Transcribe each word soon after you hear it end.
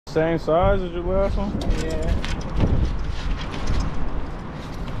Same size as your last one? Yeah.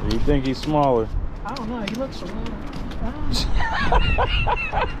 Or you think he's smaller? I don't know. He looks a little.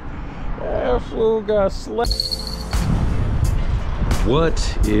 That fool got slapped. What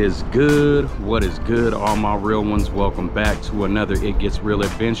is good? What is good, all my real ones? Welcome back to another It Gets Real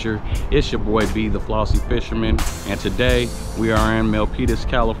adventure. It's your boy B, the Flossy Fisherman, and today we are in Milpitas,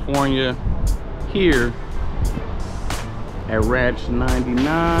 California, here at Ranch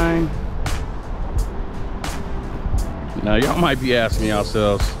 99. Now y'all might be asking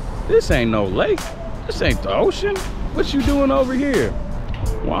yourselves, this ain't no lake, this ain't the ocean. What you doing over here?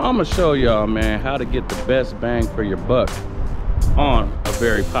 Well, I'm gonna show y'all, man, how to get the best bang for your buck on a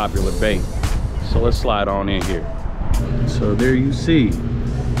very popular bait. So let's slide on in here. So there you see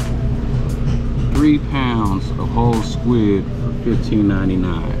 3 pounds of whole squid for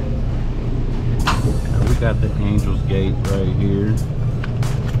 $15.99. Now we got the Angel's Gate right here,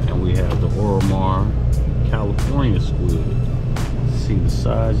 and we have the Oromar California squid. See the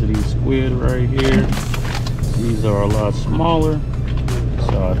size of these squid right here. These are a lot smaller,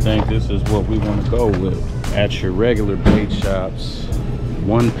 so I think this is what we want to go with. At your regular bait shops,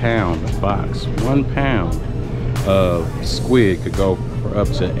 1 pound a box, 1 pound of squid could go for up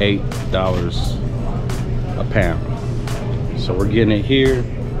to $8 a pound. So we're getting it here,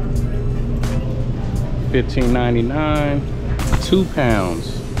 $15.99. 2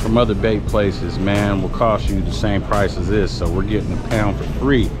 pounds from other bait places, man, will cost you the same price as this. So we're getting a pound for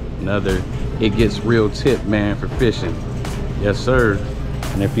free. Another It Gets Real tip, man, for fishing. Yes, sir.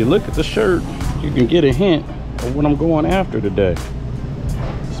 And if you look at the shirt, you can get a hint of what I'm going after today.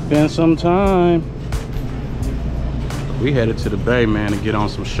 Spend some time. We headed to the bay, man, to get on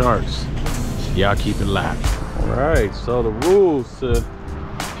some sharks. So y'all keep it locked. All right, so the rules to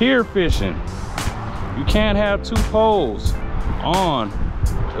pier fishing. You can't have 2 poles on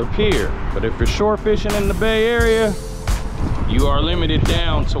a pier. But if you're shore fishing in the Bay Area, you are limited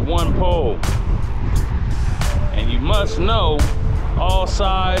down to 1 pole. And you must know all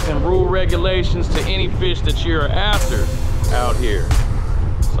size and rule regulations to any fish that you're after out here.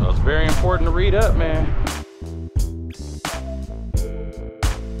 So it's very important to read up, man.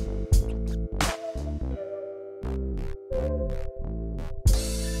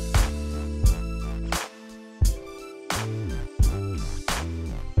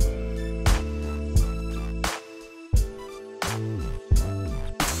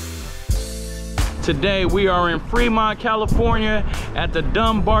 Today we are in Fremont, California at the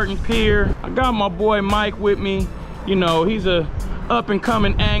Dumbarton Pier. I got my boy Mike with me. You know, he's a up and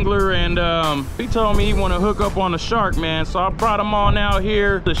coming angler, and he told me he want to hook up on a shark, man. So I brought him on out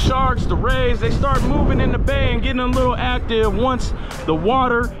here. The sharks, the rays, they start moving in the bay and getting a little active once the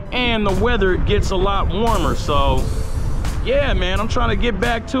water and the weather gets a lot warmer. So yeah, man, I'm trying to get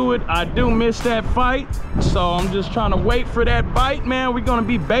back to it. I do miss that fight, so I'm just trying to wait for that bite, man. We're gonna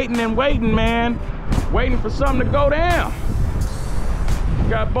be baiting and waiting, man. Waiting for something to go down.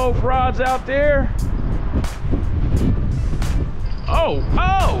 Got both rods out there. Oh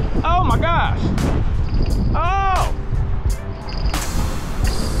my gosh. Oh!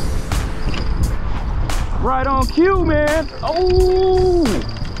 Right on cue, man. Oh!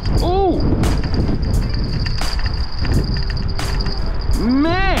 Ooh!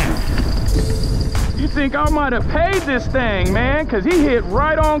 Man, you think I might have paid this thing, man, because he hit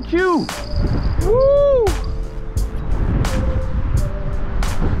right on cue. Woo!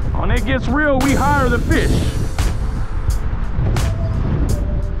 On It Gets Real, we hire the fish.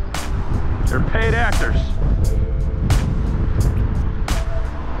 They're paid actors.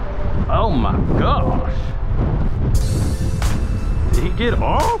 Oh my gosh. Did he get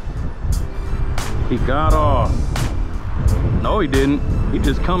off? He got off. No, he didn't. He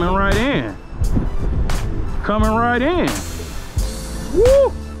just coming right in. Coming right in.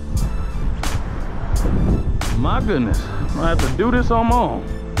 Woo! My goodness. I'm gonna have to do this on my own.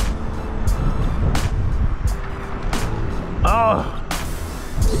 Oh,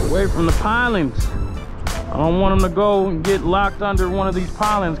 get away from the pilings. I don't want him to go and get locked under one of these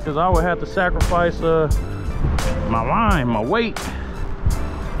pilings, because I would have to sacrifice my line, my weight.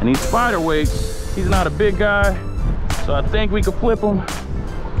 And these spider weights, he's not a big guy. So I think we could flip him.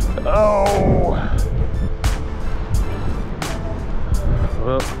 Oh.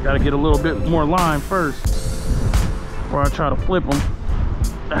 Well, gotta get a little bit more line first before I try to flip him.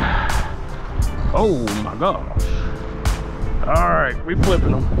 Oh my gosh. All right, we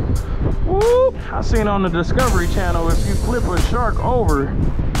flipping him. Woo. I seen on the Discovery Channel, if you flip a shark over,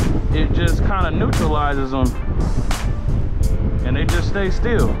 it just kind of neutralizes them and they just stay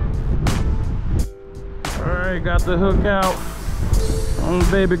still. All right, got the hook out. on the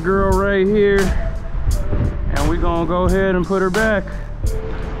baby girl right here, and we're gonna go ahead and put her back.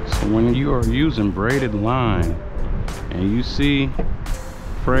 So when you are using braided line and you see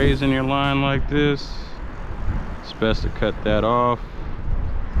frays in your line like this, it's best to cut that off.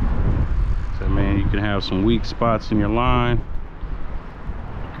 So man, you can have some weak spots in your line.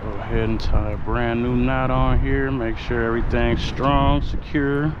 Go ahead and tie a brand new knot on here. Make sure everything's strong,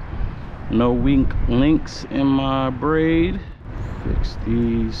 secure. No weak links in my braid. Fix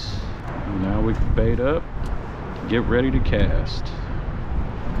these. Now we can bait up. Get ready to cast.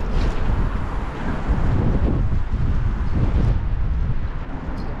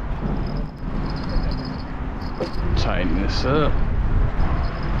 Tighten this up.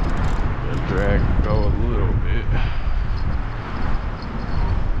 Let drag go a little bit.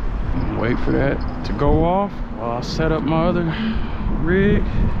 Wait for that to go off while I set up my other rig.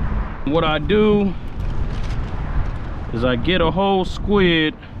 What I do is I get a whole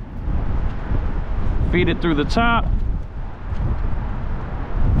squid, feed it through the top,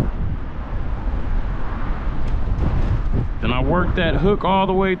 then I work that hook all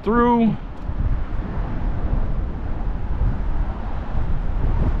the way through.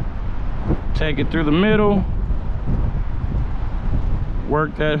 Take it through the middle,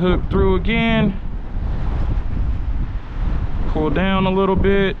 work that hook through again, pull down a little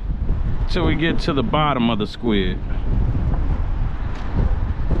bit till we get to the bottom of the squid.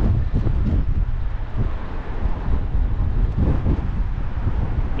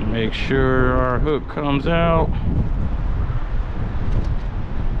 Make sure our hook comes out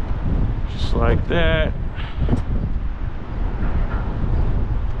just like that.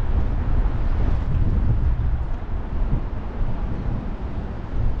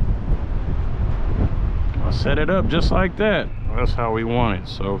 Set it up just like that. That's how we want it.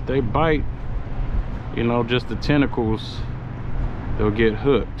 So if they bite, you know, just the tentacles, they'll get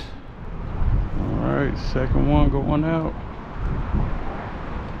hooked. All right, second one going out.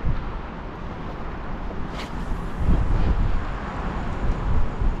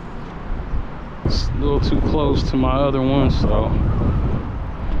 It's a little too close to my other one, so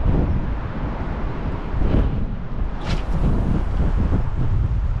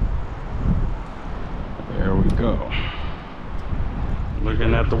go.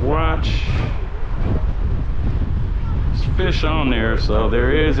 Looking at the watch, there's fish on there, so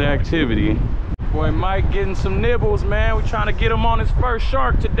there is activity. Boy Mike getting some nibbles, man. We're trying to get him on his first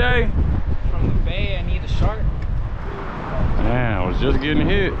shark today. From the bay, I need a shark. Man, I was just getting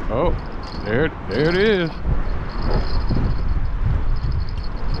hit. Oh, there it is.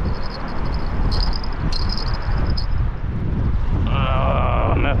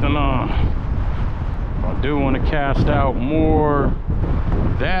 Oh, nothing on. I do want to cast out more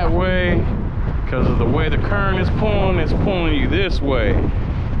that way because of the way the current is pulling. It's pulling you this way.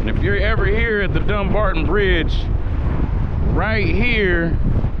 And if you're ever here at the Dumbarton Bridge, right here,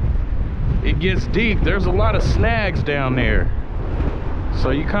 it gets deep. There's a lot of snags down there. So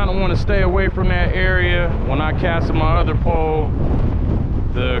you kind of want to stay away from that area. When I casted my other pole,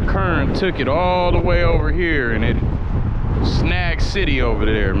 the current took it all the way over here and it snagged city over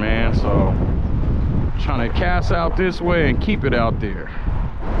there, man. So trying to cast out this way and keep it out there.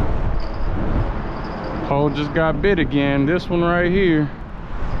 Pole just got bit again. This one right here.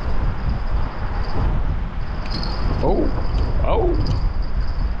 Oh,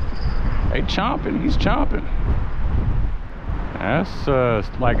 hey, chomping. He's chomping. That's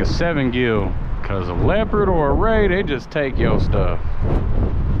like a 7-gill, because a leopard or a ray, they just take your stuff.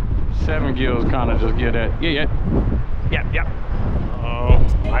 7 gills kind of just get that. Yeah. Oh,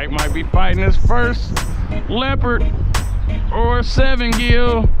 Mike might be fighting his first leopard or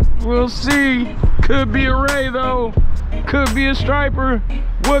 7-gill. We'll see. Could be a ray though. Could be a striper.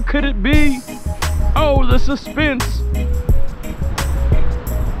 What could it be? Oh, the suspense.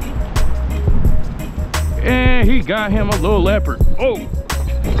 And he got him a little leopard. Oh,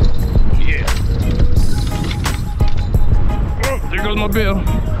 yeah. Oh, there goes my bill.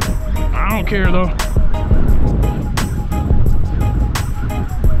 I don't care though.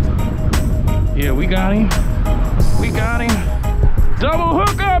 Yeah, we got him. We got him. Double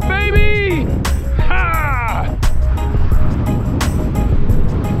hook up, baby! Ha!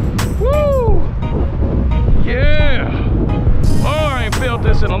 Woo! Yeah! Oh, I ain't felt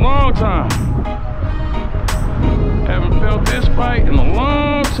this in a long time. Haven't felt this bite in a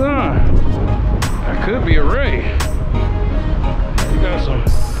long time. That could be a ray. You got some.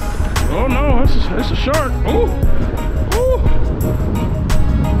 Oh no, it's a shark. Ooh! Ooh!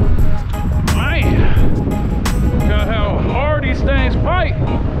 Man! Look at how hard these things bite.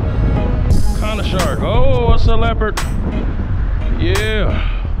 Kind of shark. Oh, it's a leopard. Yeah.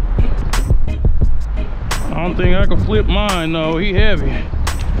 I don't think I can flip mine though, he heavy.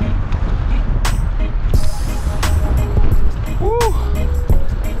 Woo.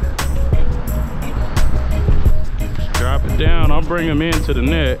 Just drop it down, I'll bring him into the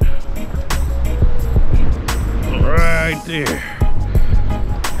net. Right there.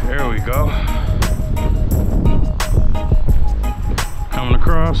 There we go. Coming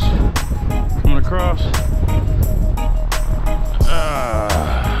across. Coming across.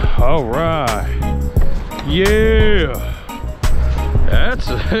 All right. Yeah. That's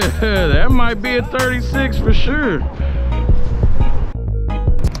that might be a 36 for sure.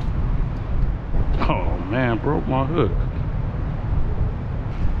 Oh man, broke my hook.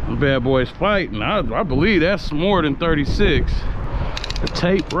 The bad boy's fighting. I believe that's more than 36. The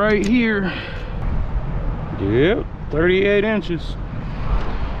tape right here. Yep, 38 inches.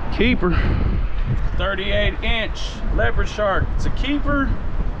 Keeper. 38-inch leopard shark. It's a keeper,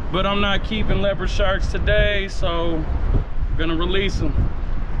 but I'm not keeping leopard sharks today, so I'm gonna release them.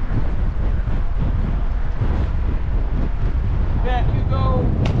 Back you go.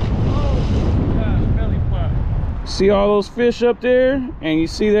 Oh gosh, belly flop. See all those fish up there? And you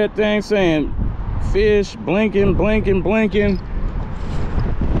see that thing saying fish, blinking, blinking, blinking.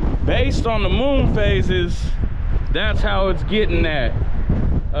 Based on the moon phases, that's how it's getting that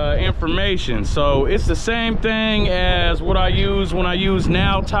information. So it's the same thing as what I use when I use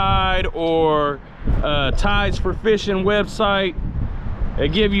Now Tide or Tides for Fishing website. They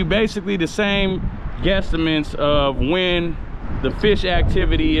give you basically the same guesstimates of when the fish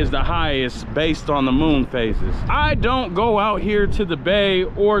activity is the highest based on the moon phases. I don't go out here to the bay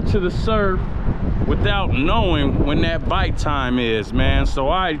or to the surf without knowing when that bite time is, man. So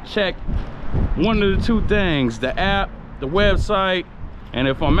I check one of the two things, the app, the website, and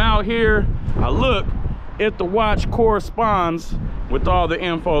if I'm out here, I look if the watch corresponds with all the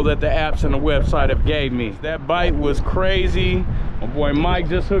info that the apps and the website have gave me. That bite was crazy. My boy Mike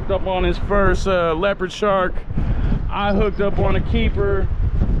just hooked up on his first leopard shark. I hooked up on a keeper.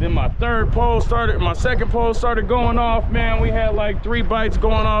 Then my second pole started going off, man. We had like 3 bites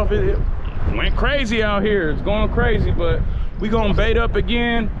going off. It went crazy out here. It's going crazy, but we gonna bait up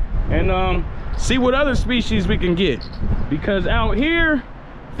again and see what other species we can get. Because out here,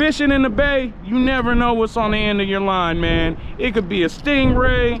 fishing in the bay, you never know what's on the end of your line, man. It could be a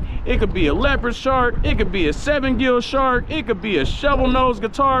stingray, it could be a leopard shark, it could be a 7-gill shark, it could be a shovel-nosed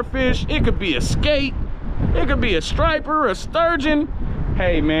guitar fish, it could be a skate, it could be a striper, a sturgeon.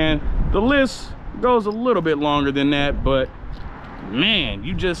 Hey man, the list goes a little bit longer than that, but man,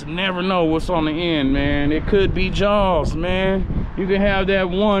 you just never know what's on the end, man. It could be jaws, man. You can have that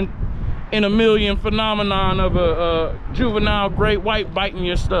 1 in a million phenomenon of a juvenile great white biting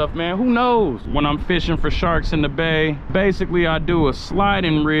your stuff, man. Who knows? When I'm fishing for sharks in the bay, basically I do a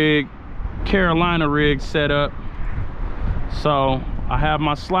sliding rig, Carolina rig setup. So I have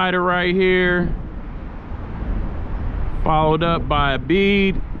my slider right here, followed up by a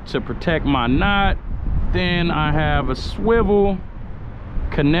bead to protect my knot. Then I have a swivel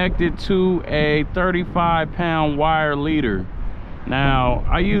connected to a 35-pound wire leader. Now,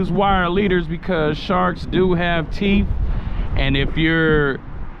 I use wire leaders because sharks do have teeth, and if your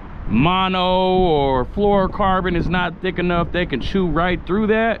mono or fluorocarbon is not thick enough, they can chew right through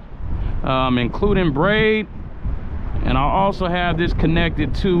that, including braid. And I also have this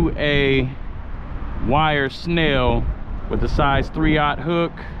connected to a wire snail with a size 3/0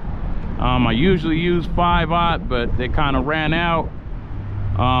 hook. I usually use 5/0, but they kind of ran out.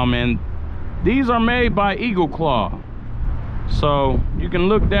 And these are made by Eagle Claw. So you can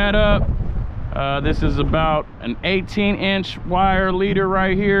look that up. This is about an 18-inch wire leader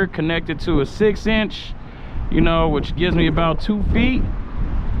right here connected to a 6-inch, you know, which gives me about 2 feet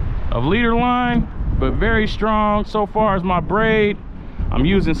of leader line, but very strong. So far as my braid, I'm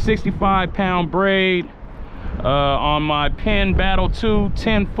using 65-pound braid on my Penn Battle 2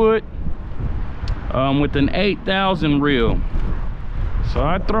 10-foot with an 8,000 reel. So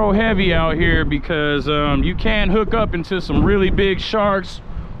I throw heavy out here because you can hook up into some really big sharks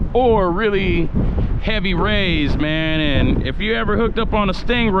or really heavy rays, man. And if you ever hooked up on a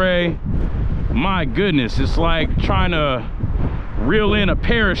stingray, my goodness, it's like trying to reel in a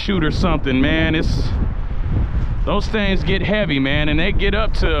parachute or something, man. Those things get heavy, man, and they get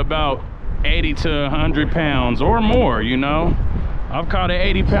up to about 80 to 100 pounds or more, you know. I've caught an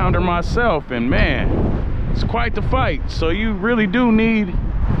 80-pounder myself, and man, it's quite the fight. So you really do need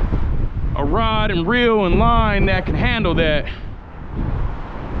a rod and reel and line that can handle that.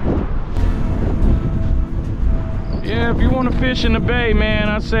 Yeah, if you want to fish in the bay, man,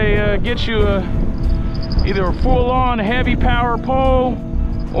 I say get you a either a full-on heavy power pole,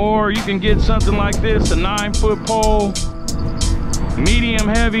 or you can get something like this, a 9-foot pole, medium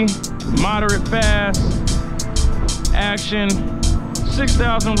heavy, moderate fast, action,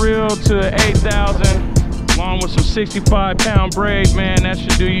 6,000 reel to 8,000, along with some 65-pound braid. Man, that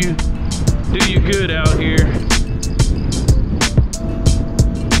should do you good out here.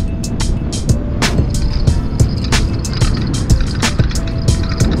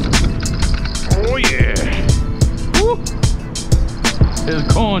 Oh yeah. Woo.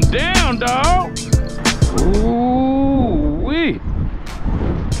 It's going down, dog. Ooh wee.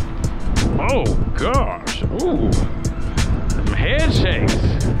 Oh gosh. Ooh. Some head shakes.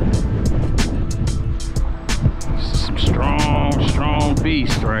 Some strong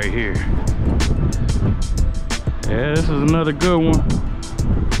beast right here. Yeah, this is another good one.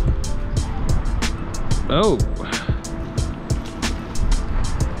 Oh.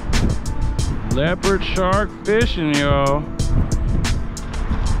 Leopard shark fishing, y'all.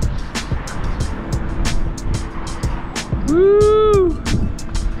 Woo!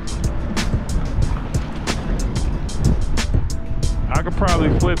 I could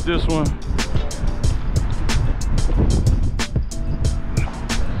probably flip this one.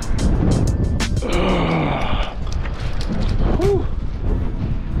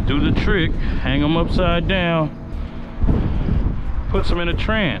 Do the trick, hang them upside down, puts them in a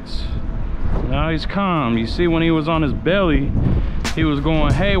trance. Now he's calm. You see, when he was on his belly, he was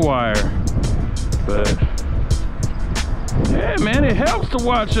going haywire. But yeah, man, it helps to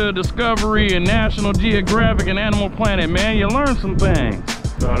watch Discovery and National Geographic and Animal Planet, man. You learn some things.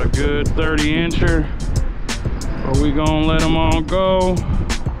 Got a good 30-incher. Are we gonna let him on go?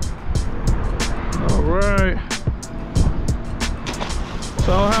 All right.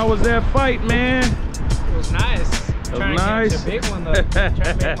 So how was that fight, man? It was nice. Trying to catch a big one though. Trying to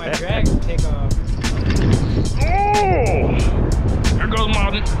make my drag take off. Oh! There goes my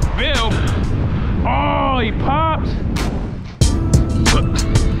bill. Oh, he popped.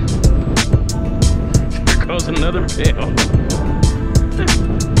 There goes another bill.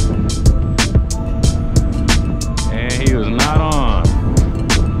 And he was not on.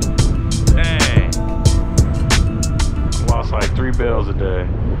 Dang. Lost like 3 bills a day.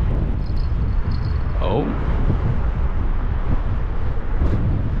 Oh.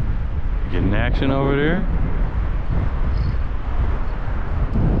 Getting action over there.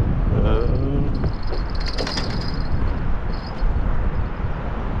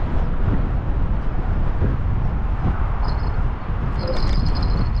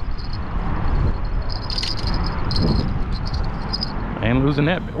 Ain't losing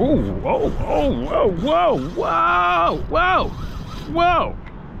that. Oh, whoa, oh, whoa, whoa, whoa, whoa, whoa.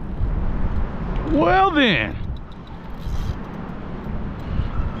 Well then.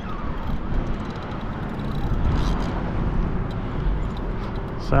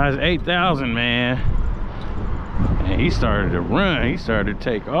 Size 8,000, man. And he started to run. He started to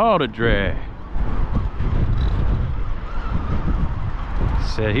take all the drag.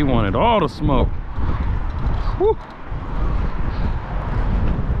 Said he wanted all the smoke. Whew.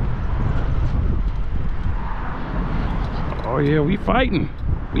 Oh yeah, we fighting.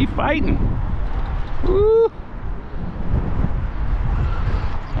 We fighting. Woo.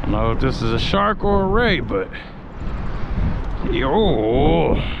 I don't know if this is a shark or a ray, but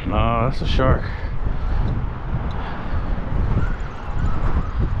yo, nah, that's a shark.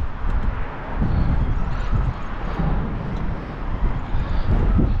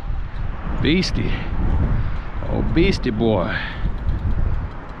 Beastie. Oh, beastie boy.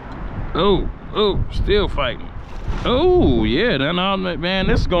 Oh, oh, still fighting. Oh, yeah, then man,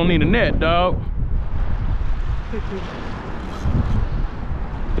 this is gonna need a net, dog.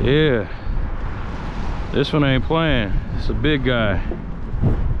 Yeah. This one ain't playing. It's a big guy.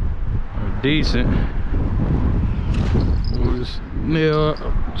 Decent. We'll just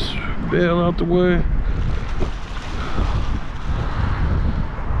bail out the way.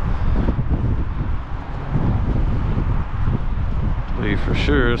 Believe for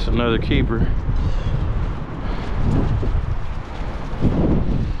sure it's another keeper.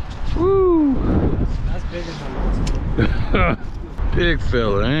 Woo! That's big as my last one. Big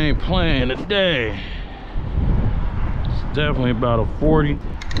fella, ain't playing today. It's definitely about a 40.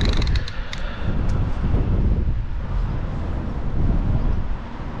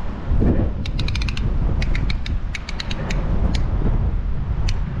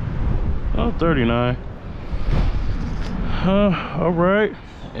 Oh, 39. All right,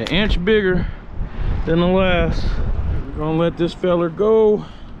 an inch bigger than the last. We're gonna let this fella go.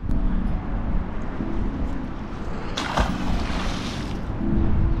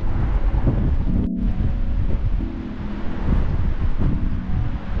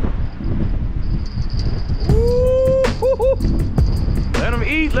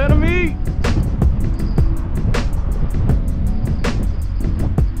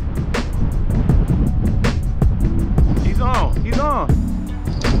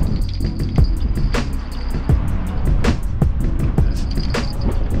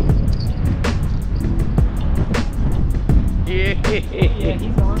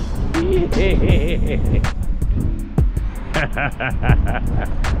 Right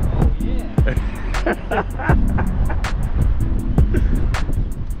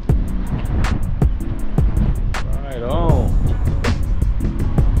on.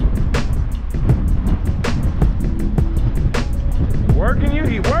 Working you?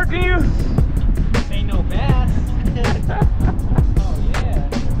 He working you? This ain't no bass. Oh yeah,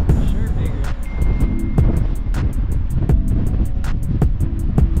 sure bigger.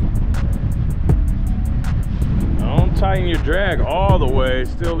 Don't tighten your drag all the way.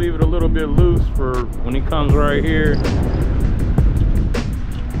 Still leave it a little bit loose for when he comes right here.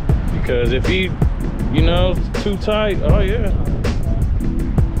 Because if he, you know, it's too tight, oh yeah.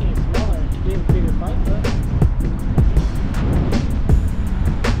 Getting smaller, getting bigger fight though.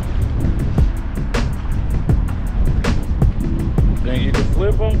 Think you can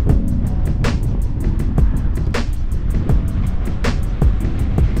flip them?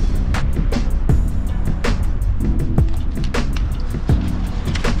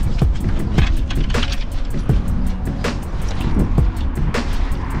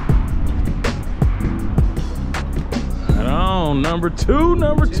 Right on, number two.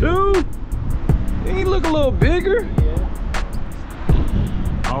 He look a little bigger.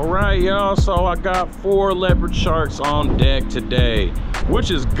 All right, y'all, so I got 4 leopard sharks on deck today,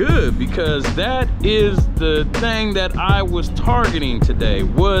 which is good because that is the thing that I was targeting today,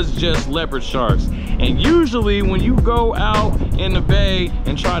 was just leopard sharks. And usually when you go out in the bay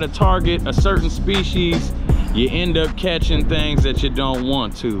and try to target a certain species, you end up catching things that you don't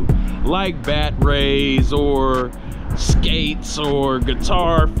want to, like bat rays or skates or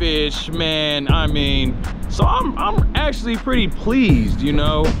guitar fish, man. I mean, so I'm actually pretty pleased, you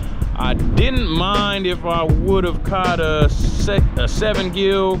know. I didn't mind if I would have caught a 7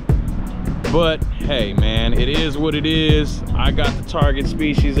 gill, but hey man, it is what it is. I got the target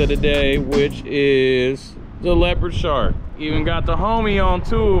species of the day, which is the leopard shark. Even got the homie on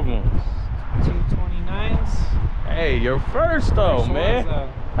 2 of them. 229s. Hey, your first though, First man.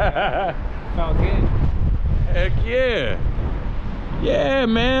 ones, felt good. Heck yeah. Yeah,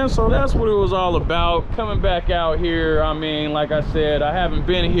 man, so that's what it was all about. Coming back out here, I mean, like I said, I haven't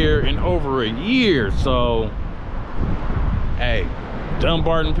been here in over a year, so hey,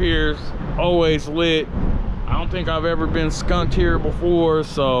 Dumbarton Pier's always lit. I don't think I've ever been skunked here before,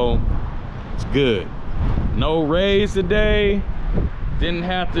 so it's good. No rays today. Didn't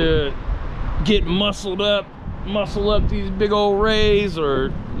have to get muscle up these big old rays,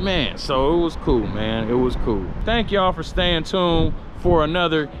 or man, so it was cool, man. It was cool. Thank y'all for staying tuned for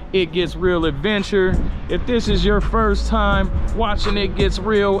another It Gets Real adventure. If this is your first time watching It Gets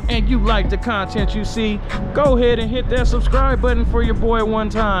Real and you like the content you see, go ahead and hit that subscribe button for your boy one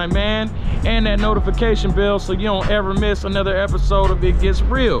time, man, and that notification bell so you don't ever miss another episode of It Gets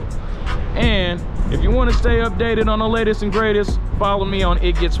Real. And if you want to stay updated on the latest and greatest, follow me on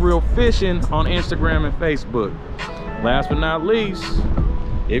It Gets Real Fishing on Instagram and Facebook. Last but not least,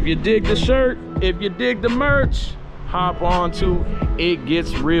 if you dig the shirt, if you dig the merch, hop on to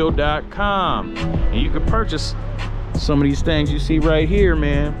ItGetsReel.com and you can purchase some of these things you see right here,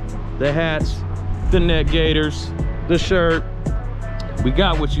 man. The hats, the neck gaiters, the shirt. We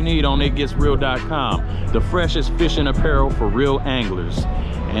got what you need on ItGetsReel.com, the freshest fishing apparel for real anglers.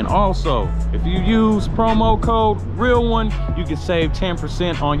 And also, if you use promo code REAL1, you can save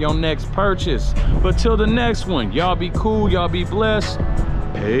 10% on your next purchase. But till the next one, y'all be cool, y'all be blessed.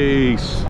 Peace.